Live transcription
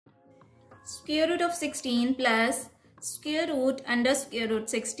square root of 16 plus square root under square root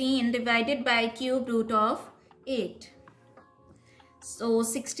 16 divided by cube root of 8. So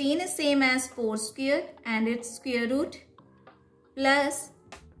 16 is same as 4 square and its square root plus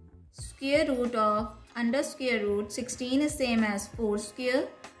square root of under square root 16 is same as 4 square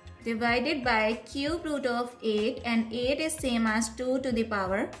divided by cube root of 8, and 8 is same as 2 to the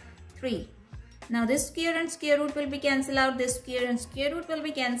power 3. Now this square and square root will be cancelled out, this square and square root will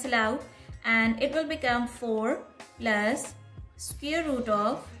be cancelled out, and it will become 4 plus square root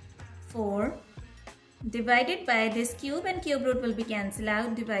of 4 divided by this cube and cube root will be cancelled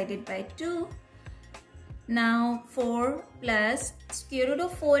out, divided by 2. Now 4 plus square root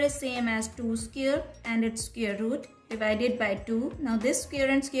of 4 is same as 2 square and its square root divided by 2. Now this square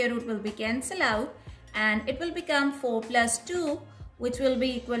and square root will be cancelled out and it will become 4 plus 2, which will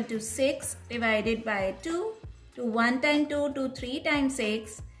be equal to 6 divided by 2. To 1 times 2 to 3 times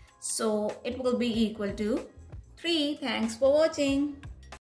 6. So it will be equal to 3. Thanks for watching.